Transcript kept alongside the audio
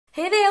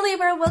Hey there,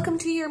 Libra, welcome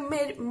to your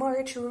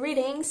mid-March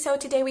reading. So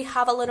today we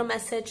have a little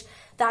message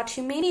that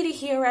you may need to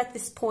hear at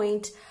this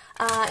point,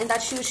 and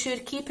that you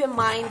should keep in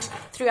mind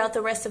throughout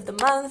the rest of the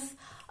month.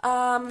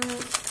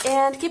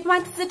 And keep in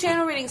mind it's a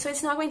general reading, so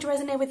it's not going to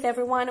resonate with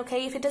everyone,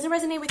 okay? If it doesn't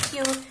resonate with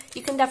you,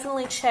 you can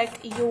definitely check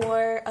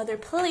your other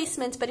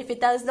placements, but if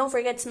it does, don't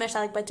forget to smash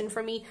that like button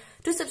for me.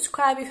 Do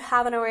subscribe if you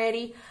haven't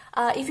already.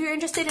 If you're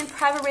interested in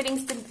private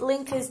readings, the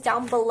link is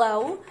down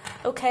below,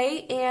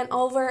 okay? And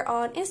over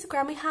on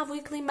Instagram, we have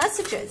weekly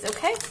messages,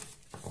 okay?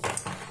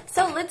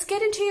 So let's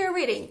get into your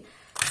reading.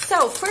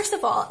 So first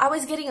of all, I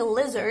was getting a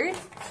lizard,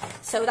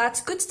 so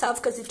that's good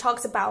stuff because it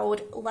talks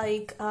about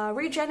like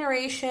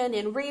regeneration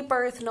and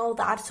rebirth and all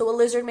that. So a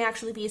lizard may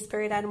actually be a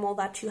spirit animal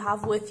that you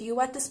have with you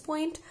at this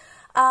point.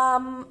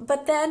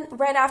 But then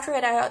right after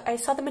it, I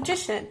saw the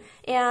magician,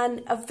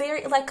 and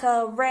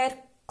a red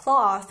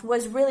cloth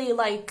was really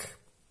like,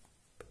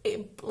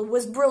 it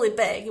was really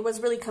big. It was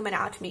really coming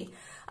out to me.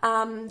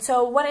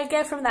 So what I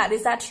get from that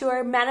is that you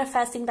are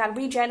manifesting that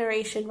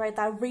regeneration, right?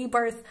 That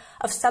rebirth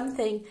of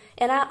something.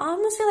 And I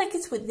almost feel like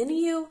it's within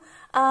you.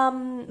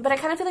 But I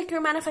kind of feel like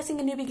you're manifesting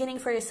a new beginning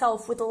for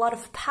yourself with a lot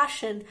of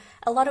passion,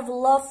 a lot of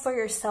love for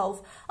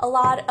yourself, a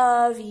lot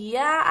of,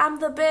 yeah, I'm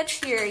the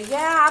bitch here.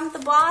 Yeah, I'm the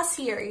boss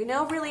here. You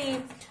know,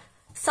 really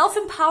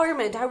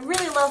self-empowerment. I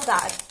really love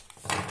that.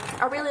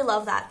 I really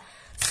love that.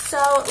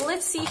 So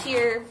let's see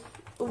here.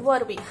 What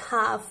do we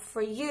have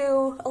for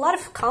you? A lot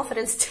of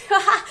confidence too.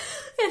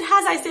 And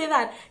as I say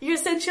that, your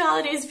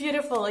sensuality is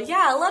beautiful.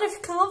 Yeah, a lot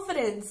of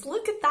confidence.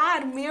 Look at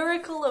that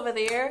miracle over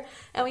there.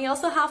 And we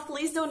also have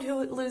please don't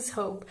lose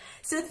hope.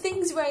 So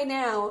things right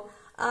now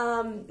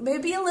may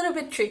be a little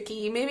bit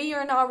tricky. Maybe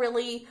you're not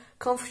really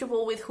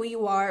comfortable with who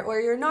you are, or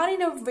you're not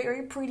in a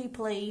very pretty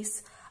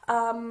place.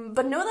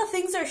 But know that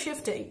things are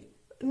shifting.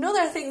 Know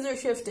that things are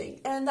shifting.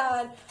 And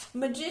that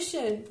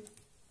magician,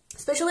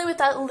 especially with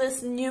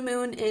this new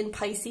moon in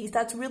Pisces,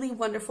 that's really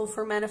wonderful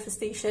for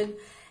manifestation.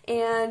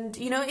 And,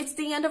 you know, it's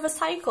the end of a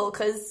cycle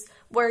because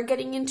we're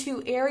getting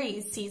into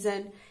Aries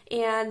season,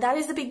 and that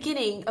is the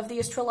beginning of the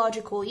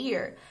astrological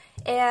year.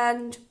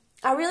 And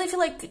I really feel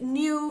like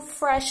new,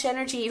 fresh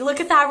energy. Look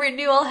at that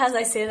renewal as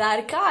I say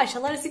that. Gosh, a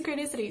lot of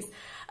synchronicities.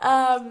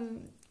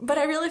 But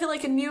I really feel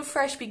like a new,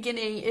 fresh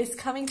beginning is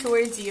coming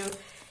towards you.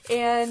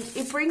 And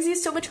it brings you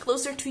so much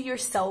closer to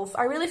yourself.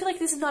 I really feel like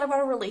this is not about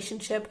a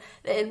relationship.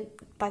 And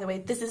by the way,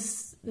 this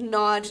is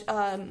not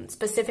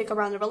specific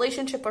around a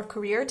relationship or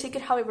career. Take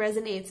it how it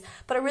resonates.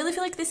 But I really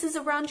feel like this is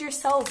around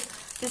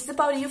yourself. This is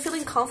about you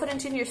feeling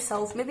confident in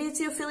yourself. Maybe it's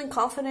you feeling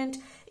confident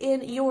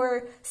in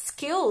your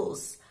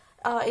skills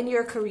in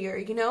your career,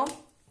 you know?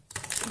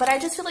 But I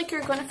just feel like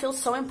you're going to feel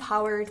so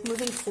empowered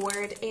moving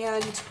forward.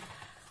 And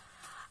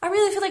I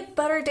really feel like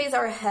better days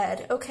are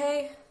ahead,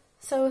 okay?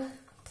 So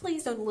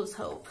please don't lose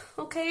hope,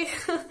 okay?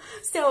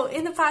 So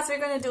in the past, we're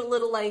going to do a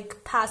little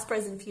like past,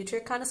 present, future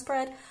kind of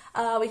spread.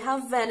 We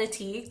have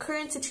vanity,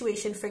 current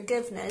situation,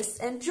 forgiveness,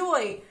 and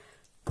joy.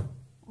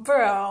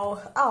 Bro,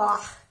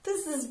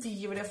 this is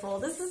beautiful.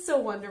 This is so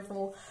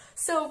wonderful.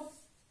 So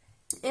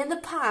in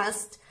the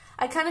past,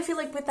 I kind of feel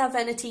like with that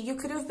vanity, you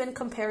could have been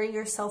comparing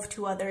yourself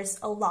to others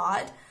a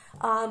lot.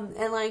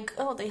 And like,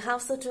 oh, they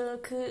have such a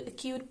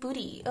cute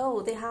booty.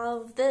 Oh, they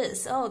have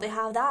this. Oh, they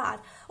have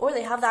that. Or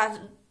they have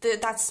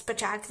that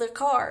spectacular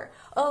car.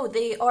 Oh,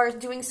 they are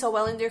doing so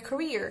well in their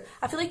career.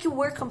 I feel like you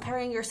were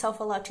comparing yourself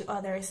a lot to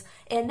others.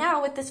 And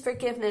now with this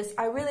forgiveness,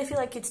 I really feel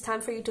like it's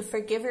time for you to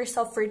forgive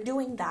yourself for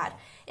doing that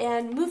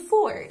and move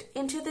forward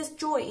into this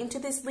joy, into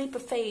this leap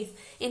of faith,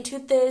 into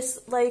this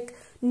like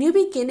new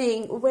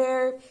beginning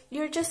where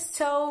you're just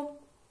so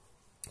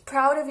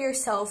proud of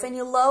yourself and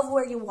you love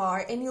where you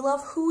are and you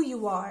love who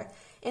you are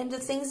and the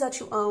things that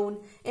you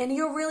own, and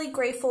you're really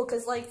grateful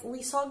because like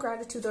we saw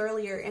gratitude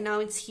earlier and now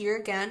it's here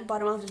again,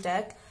 bottom of the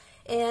deck,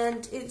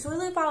 and it's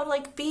really about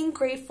like being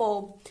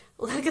grateful.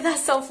 Look at that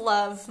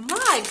self-love,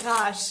 my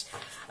gosh.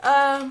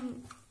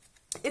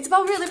 It's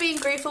about really being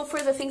grateful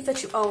for the things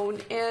that you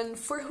own and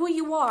for who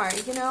you are,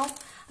 you know?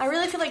 I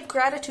really feel like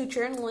gratitude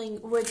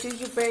journaling would do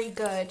you very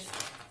good.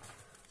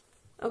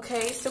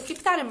 Okay, so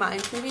keep that in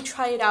mind. Maybe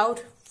try it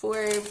out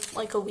for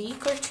like a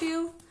week or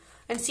two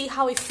and see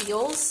how it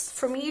feels.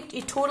 For me,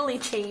 it totally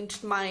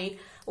changed my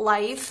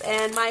life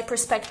and my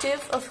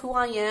perspective of who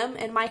I am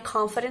and my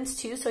confidence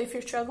too. So if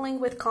you're struggling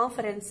with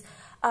confidence,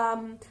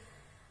 and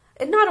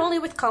not only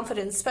with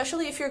confidence,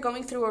 especially if you're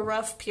going through a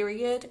rough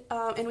period,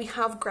 and we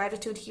have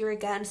gratitude here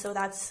again, so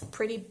that's a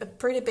pretty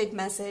big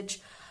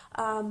message.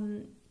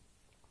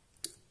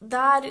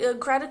 That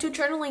gratitude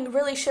journaling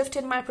really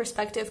shifted my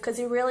perspective because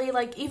it really,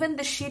 like, even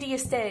the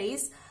shittiest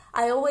days,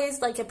 I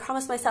always, like, I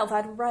promised myself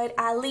I'd write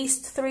at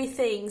least 3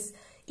 things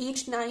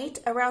each night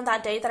around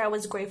that day that I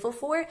was grateful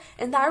for,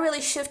 and that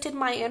really shifted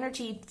my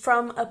energy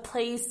from a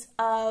place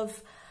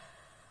of,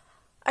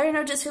 I don't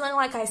know, just feeling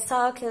like I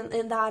suck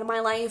and that my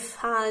life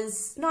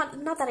has,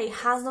 not that it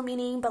has no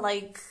meaning, but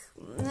like,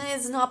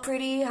 it's not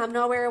pretty, I'm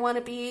not where I want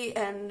to be,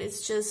 and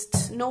it's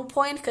just no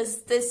point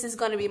because this is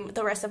going to be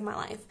the rest of my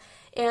life.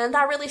 And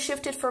that really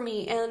shifted for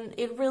me, and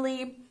it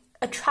really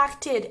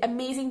attracted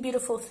amazing,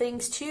 beautiful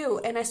things too.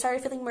 And I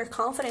started feeling more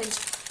confident,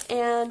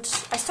 and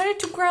I started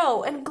to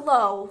grow and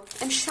glow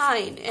and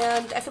shine.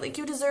 And I feel like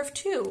you deserve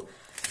too.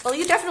 Well,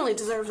 you definitely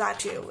deserve that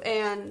too.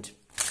 And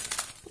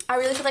I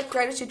really feel like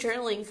gratitude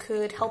journaling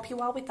could help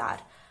you out with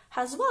that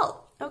as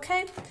well.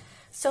 Okay,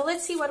 so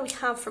let's see what we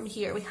have from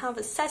here. We have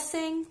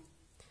assessing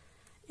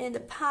in the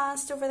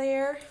past over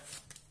there,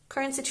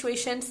 current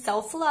situation,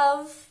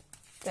 self-love,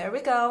 there we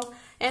go,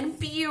 and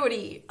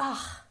beauty.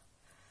 Ah,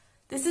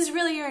 this is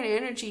really your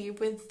energy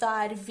with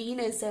that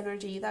Venus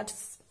energy.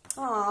 That's,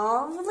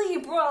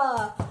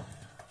 Libra.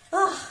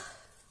 Ah,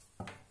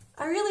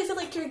 I really feel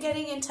like you're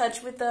getting in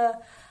touch with the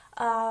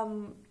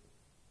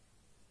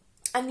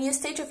a new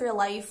stage of your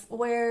life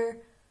where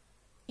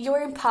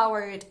you're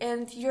empowered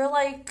and you're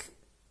like,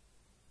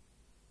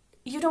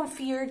 you don't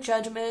fear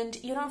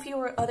judgment, you don't fear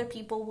what other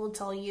people will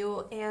tell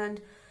you,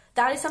 and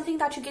that is something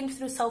that you gain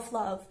through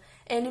self-love.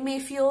 And you may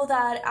feel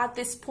that at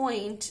this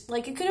point,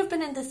 like you could have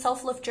been in the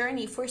self-love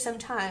journey for some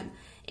time,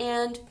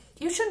 and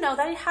you should know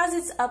that it has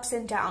its ups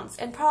and downs,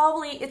 and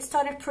probably it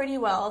started pretty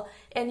well,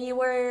 and you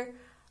were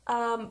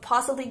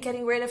possibly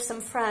getting rid of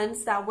some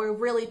friends that were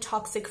really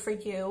toxic for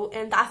you,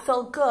 and that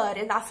felt good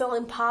and that felt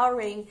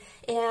empowering,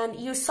 and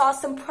you saw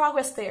some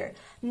progress there.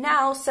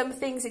 Now some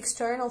things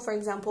external, for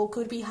example,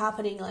 could be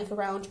happening, like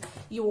around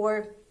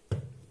your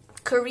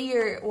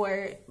career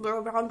or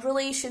around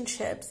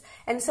relationships,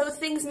 and so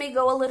things may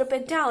go a little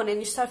bit down and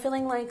you start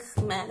feeling like,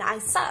 man, I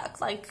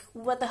suck, like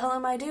what the hell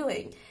am I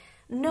doing?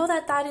 Know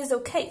that that is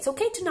okay. It's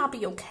okay to not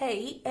be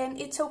okay, and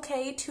it's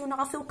okay to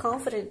not feel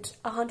confident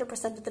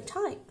 100% of the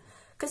time.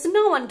 Because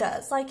no one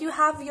does. Like, you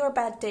have your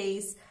bad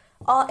days.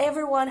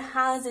 Everyone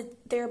has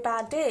their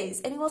bad days.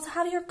 And you also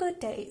have your good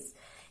days.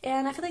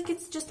 And I feel like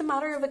it's just a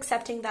matter of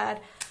accepting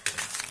that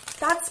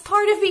that's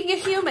part of being a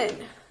human.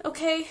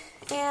 Okay?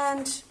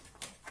 And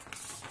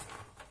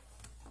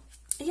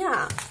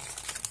yeah.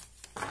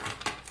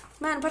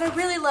 Man, but I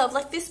really love,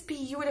 like, this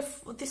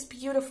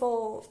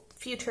beautiful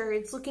future.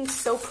 It's looking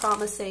so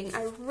promising.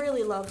 I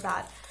really love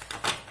that.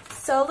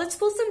 So let's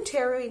pull some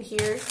tarot in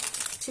here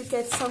to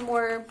get some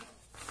more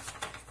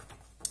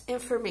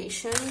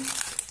information.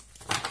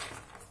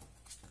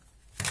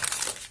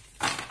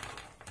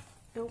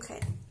 Okay.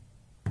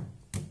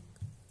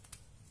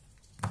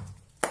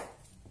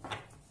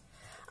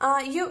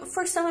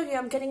 For some of you,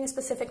 I'm getting a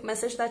specific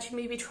message that you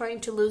may be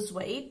trying to lose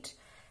weight.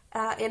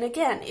 And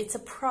again, it's a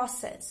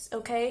process,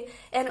 okay?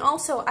 And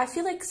also, I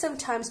feel like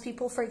sometimes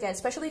people forget,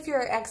 especially if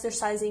you're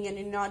exercising and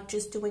you're not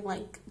just doing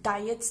like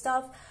diet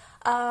stuff.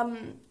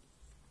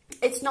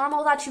 It's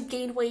normal that you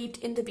gain weight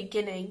in the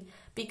beginning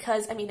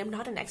because, I mean, I'm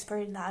not an expert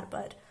in that,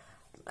 but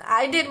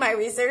I did my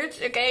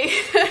research, okay?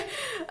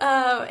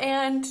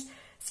 And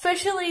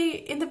especially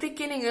in the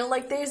beginning,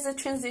 like there's a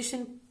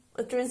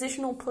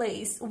transitional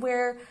place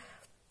where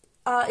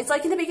it's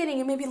like in the beginning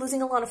you may be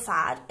losing a lot of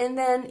fat, and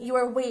then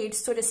your weight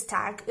sort of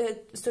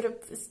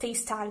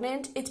stays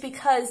stagnant. It's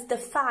because the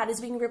fat is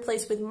being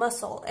replaced with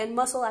muscle, and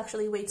muscle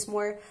actually weighs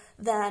more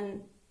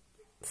than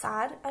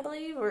fat, I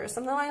believe, or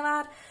something like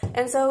that.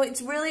 And so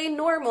it's really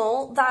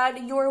normal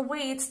that your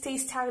weight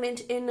stays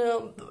stagnant in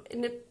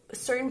a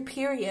certain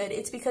period.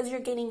 It's because you're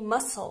gaining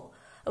muscle,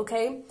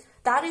 okay?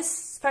 That is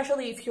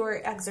especially if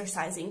you're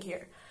exercising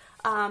here.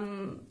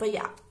 But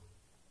yeah.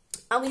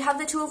 And we have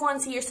the Two of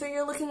Wands here, so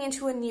you're looking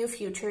into a new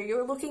future.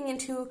 You're looking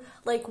into,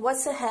 like,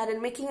 what's ahead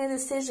and making a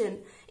decision.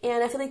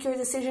 And I feel like your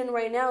decision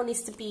right now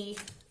needs to be,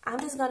 I'm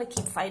just gonna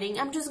keep fighting.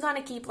 I'm just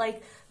gonna keep,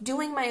 like,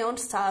 doing my own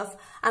stuff.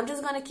 I'm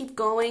just gonna keep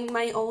going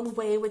my own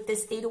way with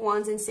this 8 of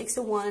Wands and 6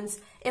 of Wands,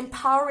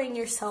 empowering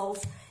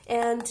yourself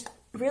and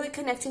really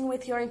connecting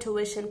with your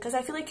intuition. Because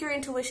I feel like your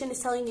intuition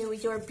is telling you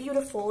you're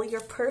beautiful, you're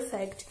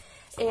perfect,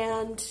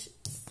 and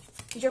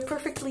you're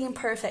perfectly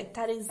imperfect.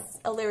 That is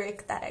a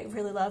lyric that I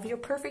really love. You're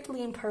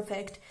perfectly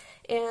imperfect,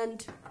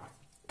 and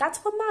that's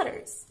what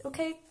matters,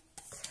 okay?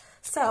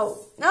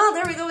 So,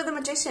 there we go with the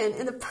Magician.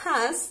 In the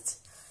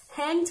past,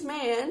 Hanged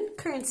Man,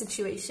 current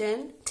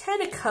situation,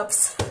 10 of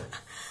Cups.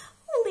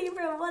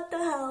 Libra, what the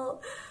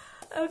hell?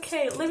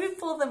 Okay, let me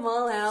pull them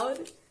all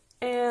out,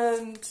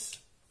 and,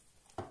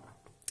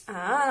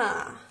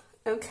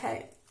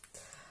 okay.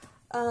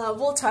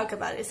 We'll talk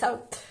about it.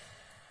 So,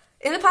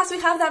 in the past, we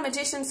have that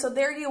Magician, so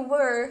there you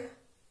were,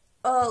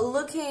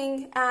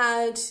 looking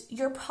at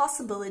your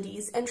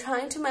possibilities and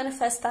trying to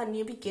manifest that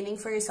new beginning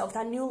for yourself,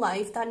 that new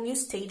life, that new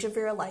stage of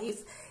your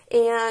life.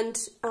 And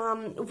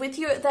with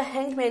the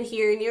Hanged Man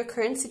here in your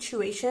current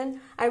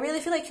situation, I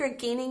really feel like you're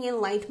gaining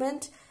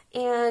enlightenment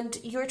and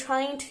you're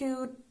trying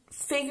to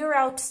figure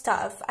out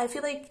stuff. I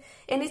feel like,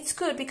 and it's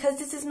good because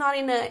this is not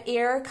in an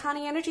air kind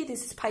of energy,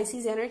 this is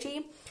Pisces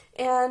energy.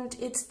 And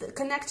it's the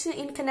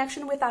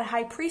connection with that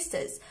High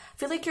Priestess. I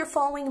feel like you're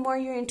following more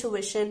your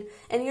intuition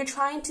and you're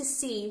trying to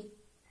see,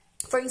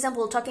 for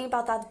example, talking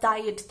about that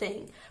diet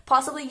thing.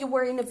 Possibly you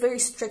were in a very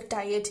strict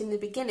diet in the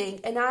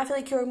beginning, and now I feel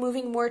like you're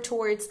moving more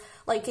towards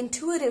like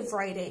intuitive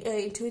diet,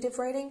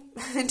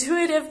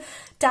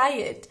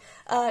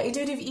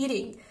 intuitive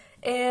eating.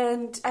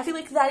 And I feel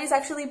like that is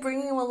actually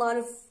bringing you a lot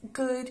of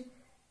good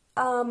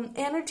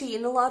energy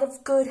and a lot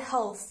of good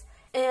health.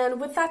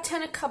 And with that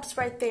 10 of Cups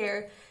right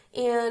there,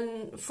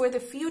 and for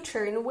the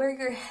future and where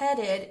you're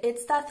headed,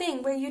 it's that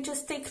thing where you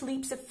just take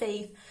leaps of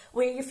faith,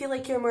 where you feel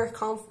like you're more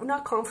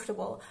not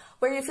comfortable,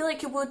 where you feel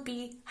like you would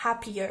be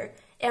happier.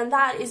 And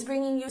that is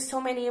bringing you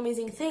so many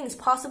amazing things,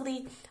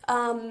 possibly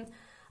a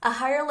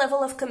higher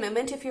level of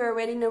commitment if you're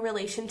already in a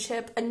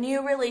relationship, a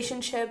new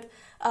relationship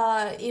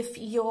if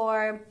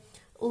you're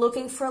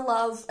looking for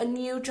love, a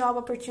new job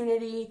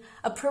opportunity,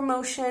 a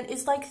promotion.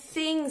 It's like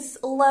things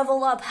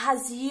level up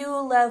as you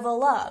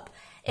level up.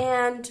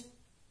 And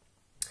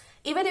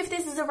even if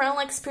this is around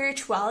like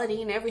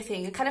spirituality and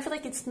everything, I kind of feel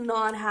like it's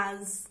not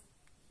as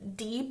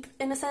deep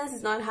in a sense.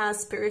 It's not as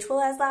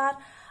spiritual as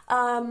that.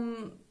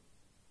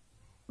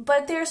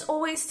 But there's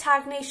always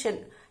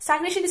stagnation.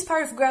 Stagnation is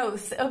part of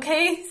growth,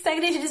 okay?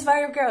 Stagnation is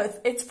part of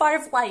growth. It's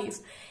part of life.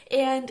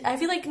 And I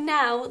feel like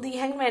now the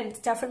Hangman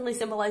definitely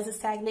symbolizes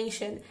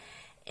stagnation.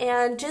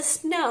 And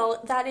just know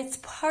that it's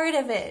part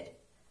of it.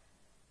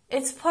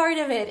 It's part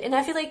of it. And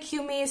I feel like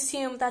you may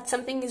assume that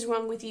something is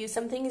wrong with you.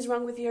 Something is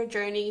wrong with your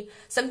journey.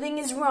 Something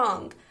is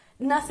wrong.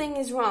 Nothing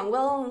is wrong.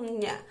 Well,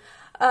 yeah.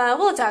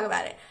 We'll talk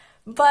about it.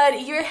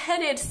 But you're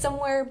headed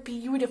somewhere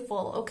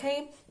beautiful,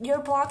 okay?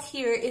 Your block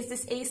here is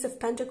this Ace of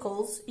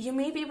Pentacles. You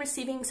may be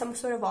receiving some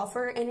sort of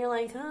offer and you're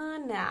like,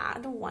 nah, I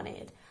don't want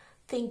it.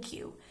 Thank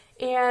you.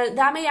 And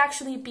that may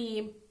actually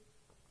be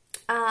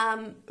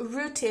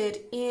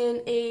rooted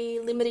in a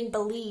limiting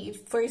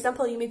belief. For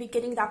example, you may be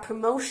getting that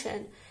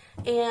promotion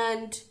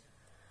and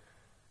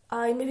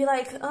you may be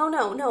like, oh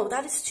no,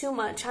 that is too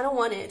much. I don't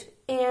want it.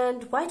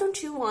 And why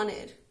don't you want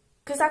it?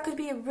 Because that could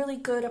be a really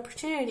good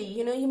opportunity.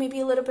 You know, you may be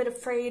a little bit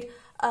afraid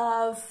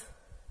of,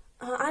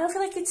 I don't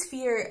feel like it's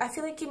fear. I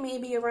feel like it may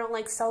be around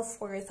like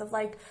self-worth of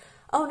like,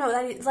 oh no,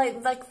 that is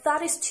like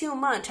that is too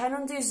much. I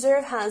don't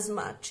deserve as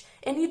much.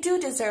 And you do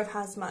deserve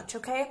as much,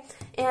 okay?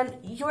 And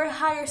your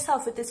higher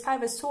self with this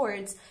Five of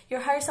Swords, your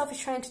higher self is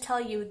trying to tell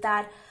you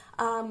that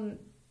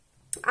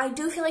I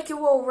do feel like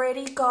you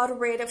already got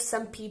rid of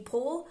some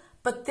people,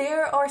 but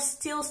there are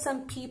still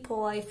some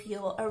people, I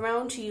feel,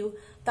 around you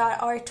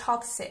that are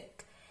toxic.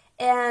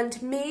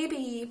 And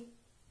maybe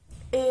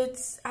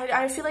it's,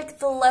 I feel like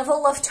the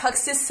level of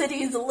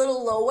toxicity is a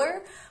little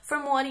lower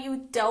from what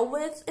you dealt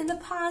with in the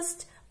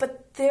past,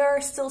 but there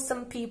are still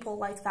some people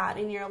like that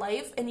in your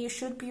life, and you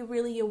should be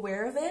really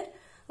aware of it,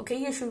 okay?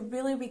 You should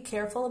really be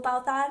careful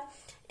about that.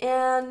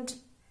 And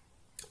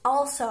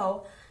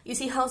also, you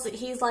see how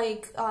he's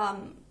like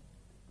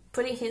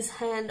putting his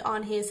hand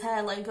on his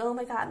head, like, oh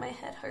my God, my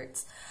head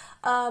hurts.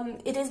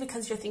 It is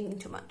because you're thinking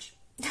too much,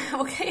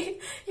 okay?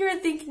 You're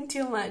thinking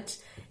too much.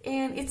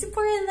 And it's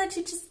important that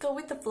you just go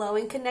with the flow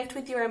and connect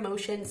with your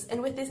emotions.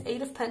 And with this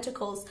Eight of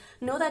Pentacles,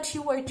 know that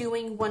you are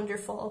doing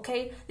wonderful,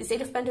 okay? This Eight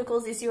of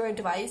Pentacles is your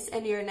advice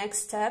and your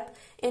next step.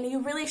 And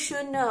you really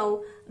should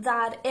know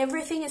that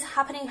everything is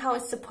happening how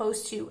it's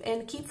supposed to.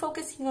 And keep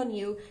focusing on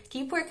you.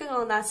 Keep working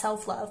on that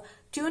self-love.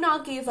 Do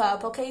not give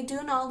up, okay?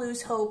 Do not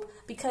lose hope.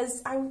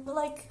 Because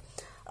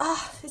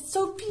it's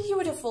so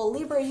beautiful.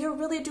 Libra, you're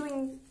really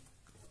doing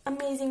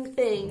amazing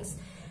things.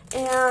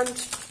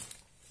 And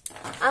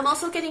I'm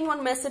also getting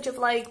one message of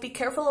like, be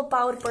careful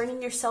about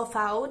burning yourself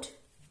out.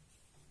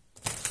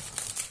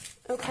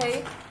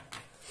 Okay?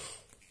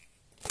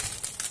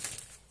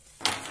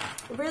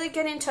 Really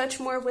get in touch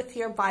more with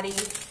your body.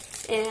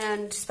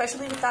 And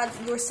especially with that,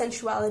 your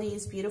sensuality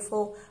is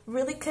beautiful.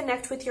 Really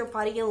connect with your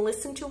body and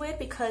listen to it,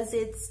 because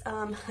it's,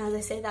 as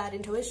I say that,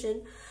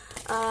 intuition.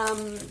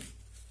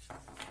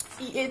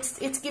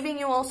 It's giving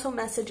you also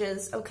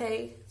messages,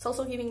 okay? It's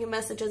also giving you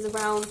messages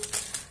around,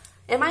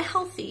 am I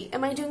healthy?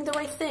 Am I doing the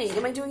right thing?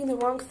 Am I doing the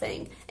wrong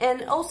thing?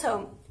 And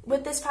also,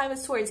 with this Five of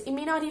Swords, it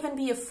may not even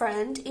be a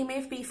friend. It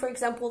may be, for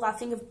example, that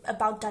thing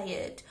about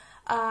diet.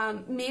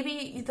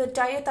 Maybe the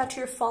diet that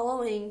you're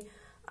following,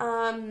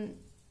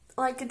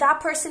 like that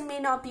person may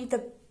not be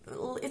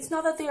it's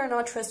not that they are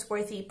not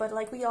trustworthy, but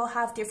like we all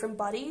have different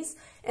bodies,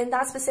 and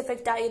that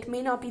specific diet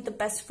may not be the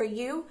best for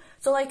you.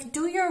 So like,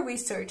 do your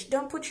research.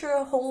 Don't put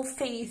your whole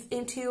faith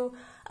into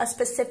a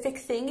specific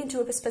thing,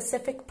 into a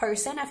specific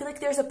person. I feel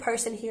like there's a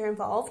person here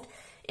involved,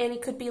 and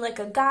it could be like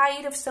a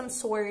guide of some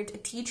sort, a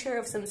teacher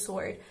of some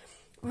sort.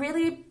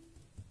 Really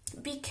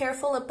be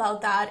careful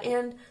about that,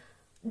 and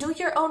do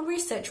your own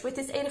research with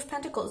this Eight of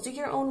Pentacles. Do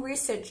your own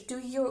research. Do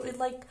your,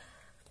 like,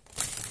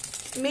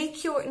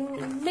 make your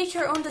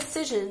own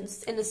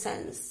decisions, in a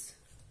sense.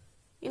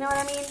 You know what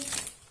I mean?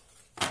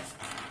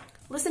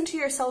 Listen to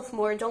yourself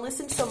more. Don't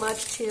listen so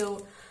much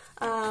to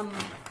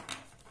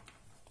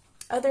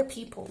other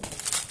people.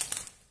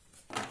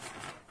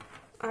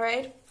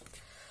 Alright?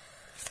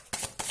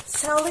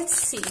 So let's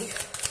see.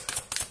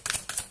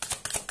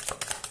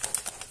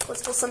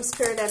 Let's pull some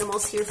spirit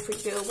animals here for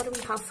you. What do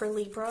we have for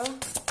Libra?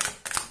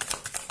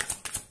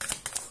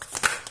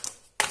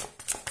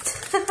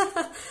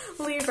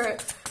 Libra.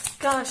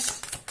 Gosh.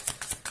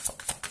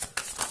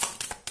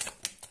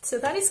 So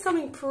that is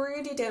coming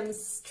pretty damn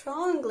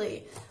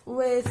strongly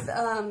with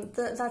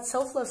that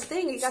self-love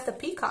thing. You got the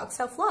peacock,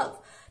 self-love.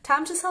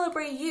 Time to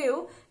celebrate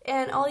you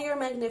and all your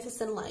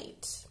magnificent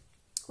light.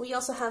 we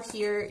also have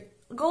here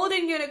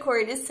Golden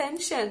Unicorn,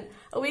 Ascension,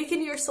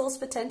 awaken your soul's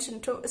potential.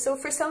 So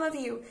for some of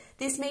you,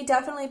 this may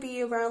definitely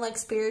be around like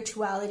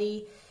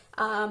spirituality,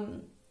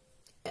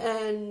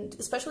 and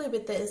especially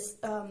with this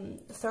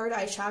third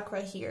eye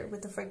chakra here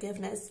with the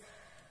forgiveness.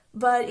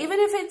 But even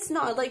if it's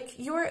not, like,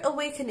 you're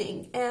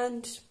awakening,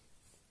 and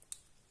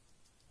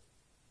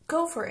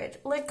go for it.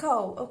 Let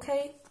go,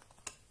 okay?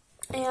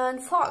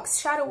 And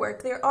Fox, shadow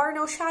work. There are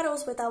no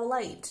shadows without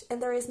light,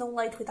 and there is no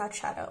light without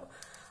shadow.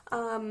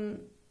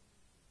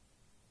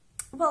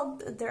 Well,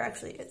 there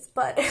actually is,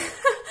 but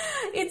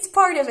it's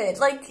part of it.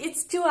 Like,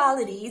 it's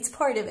duality. It's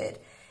part of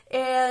it.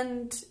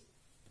 And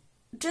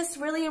just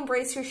really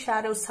embrace your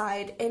shadow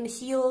side and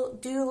heal.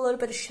 Do a little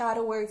bit of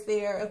shadow work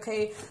there,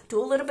 okay?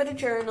 Do a little bit of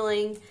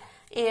journaling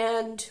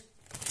and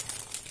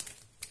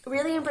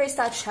really embrace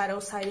that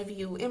shadow side of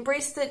you.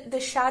 Embrace the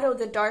shadow,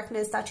 the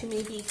darkness that you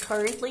may be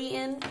currently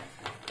in.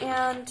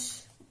 And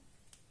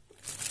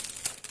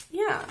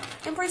yeah,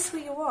 embrace who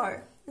you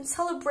are and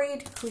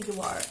celebrate who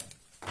you are.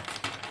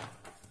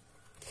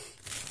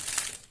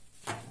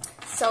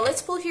 So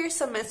let's pull here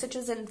some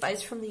messages and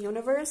advice from the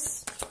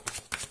universe.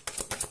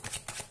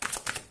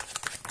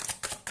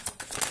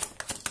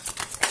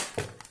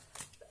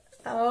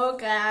 Oh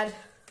God,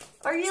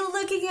 are you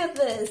looking at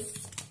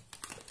this?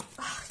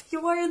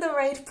 You are in the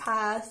right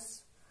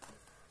path.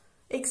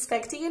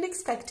 Expecting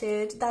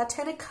unexpected. That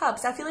 10 of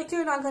Cups, I feel like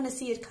you're not going to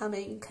see it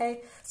coming,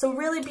 okay? So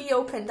really be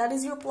open. That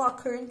is your block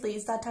currently,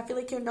 is that I feel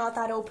like you're not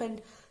that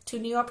open to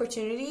new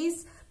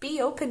opportunities. Be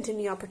open to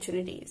new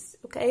opportunities,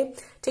 okay?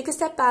 Take a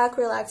step back,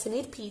 relax, and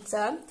eat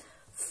pizza.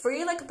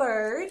 Free like a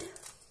bird.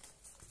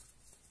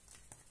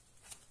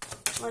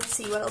 Let's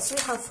see, what else do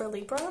we have for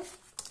Libra?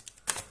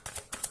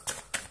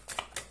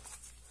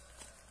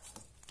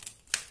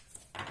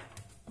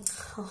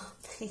 Oh,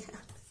 man.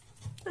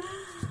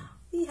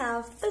 We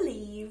have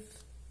believe.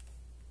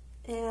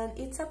 And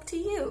it's up to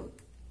you.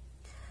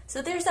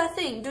 So there's that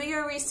thing. Do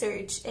your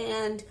research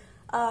and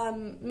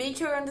make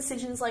your own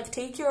decisions. Like,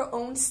 take your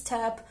own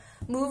step.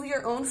 Move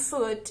your own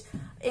foot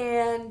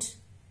and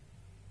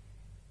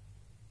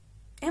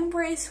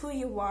embrace who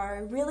you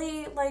are.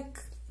 Really, like,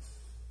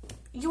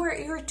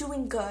 you're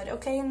doing good,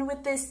 okay? And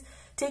with this,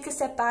 take a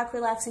step back,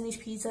 relax, and eat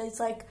pizza. It's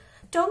like,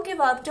 don't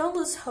give up, don't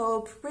lose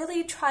hope.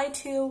 Really try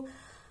to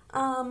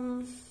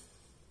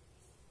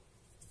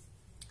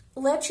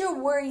let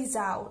your worries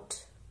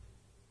out.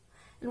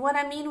 And what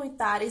I mean with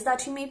that is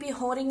that you may be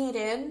holding it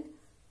in.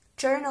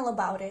 Journal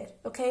about it,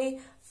 okay?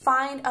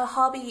 Find a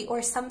hobby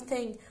or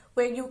something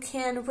where you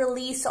can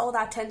release all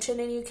that tension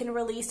and you can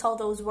release all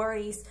those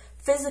worries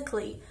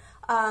physically,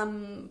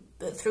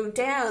 through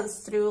dance,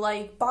 through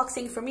like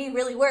boxing for me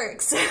really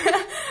works.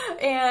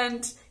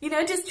 And, you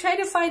know, just try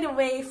to find a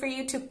way for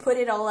you to put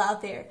it all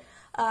out there,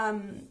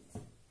 and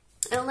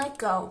let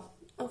go,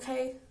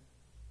 okay?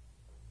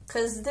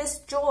 Because this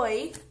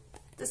joy,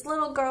 this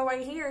little girl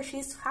right here,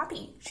 she's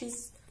happy,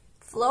 she's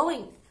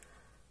flowing,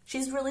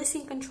 she's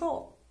releasing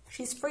control,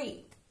 she's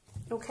free,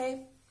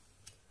 okay?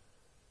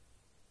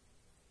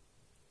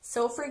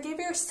 So forgive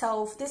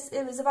yourself.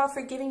 It is about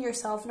forgiving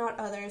yourself, not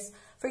others.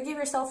 Forgive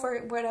yourself for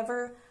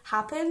whatever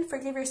happened.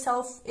 Forgive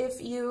yourself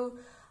if you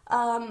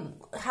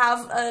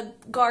have a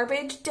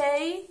garbage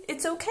day.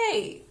 It's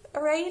okay,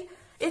 all right?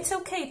 It's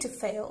okay to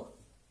fail.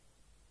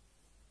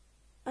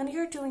 And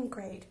you're doing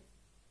great,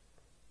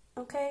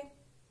 okay?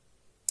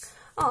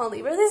 Oh,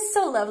 Libra, this is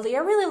so lovely. I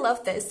really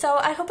love this. So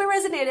I hope it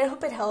resonated. I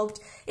hope it helped.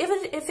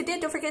 If it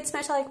did, don't forget to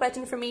smash the like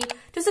button for me.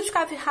 To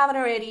subscribe if you haven't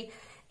already.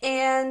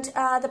 And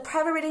the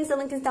private readings, the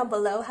link is down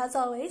below, as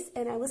always.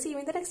 And I will see you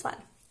in the next one.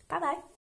 Bye-bye.